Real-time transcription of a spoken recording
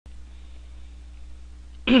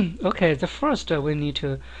Okay, the first we need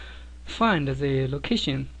to find the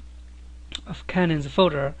location of Canon's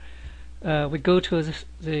folder. We go to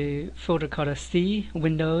the folder called C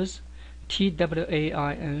Windows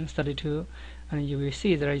TWAIN32, and you will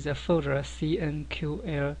see there is a folder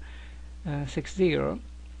CNQL60.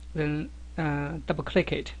 Then double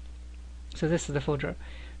click it. So this is the folder.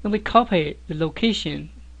 Then we copy the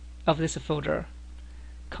location of this folder,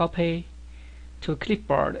 copy to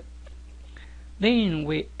clipboard. Then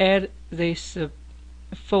we add this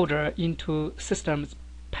folder into system's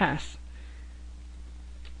path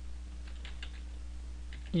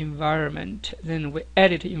environment. Then we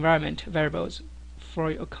edit environment variables for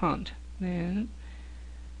your account. Then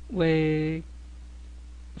we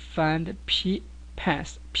find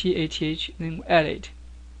path, PATH, then we add it.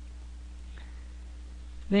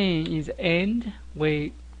 Then in the end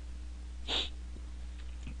we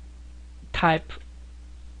type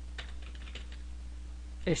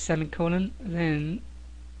a semicolon, then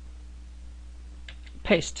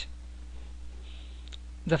paste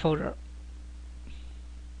the folder,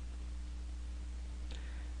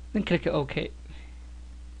 then click OK.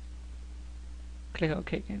 Click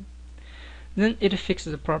OK again. Then it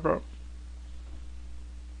fixes the problem.